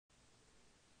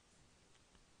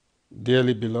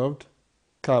Dearly beloved,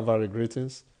 Calvary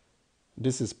greetings.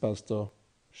 This is Pastor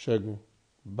Shegun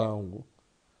Bangu.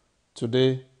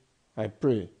 Today, I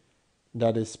pray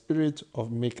that the spirit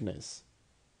of meekness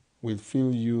will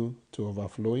fill you to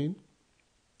overflowing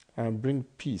and bring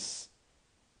peace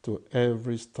to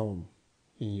every storm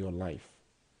in your life.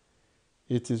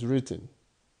 It is written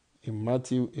in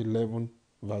Matthew 11,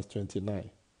 verse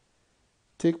 29,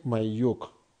 "Take my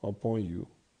yoke upon you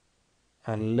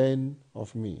and learn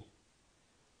of me,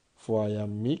 for I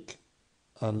am meek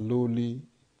and lowly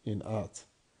in heart,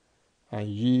 and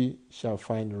ye shall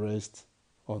find rest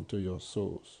unto your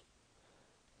souls."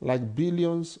 Like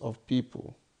billions of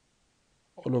people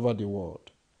all over the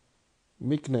world,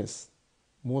 meekness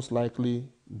most likely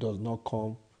does not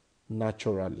come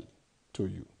naturally to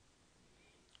you.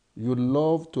 You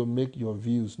love to make your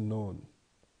views known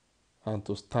and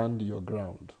to stand your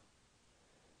ground.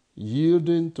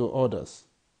 Yielding to others,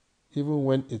 even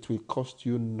when it will cost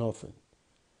you nothing,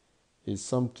 is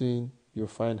something you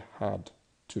find hard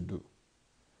to do.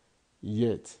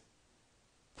 Yet,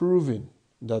 proving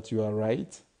that you are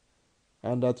right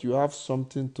and that you have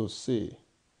something to say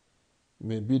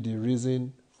may be the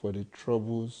reason for the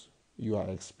troubles you are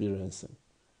experiencing.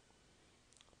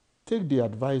 Take the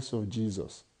advice of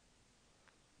Jesus.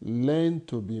 Learn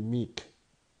to be meek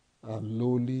and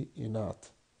lowly in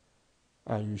heart,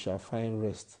 and you shall find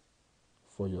rest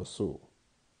for your soul.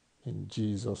 In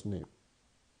Jesus' name,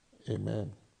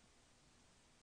 amen.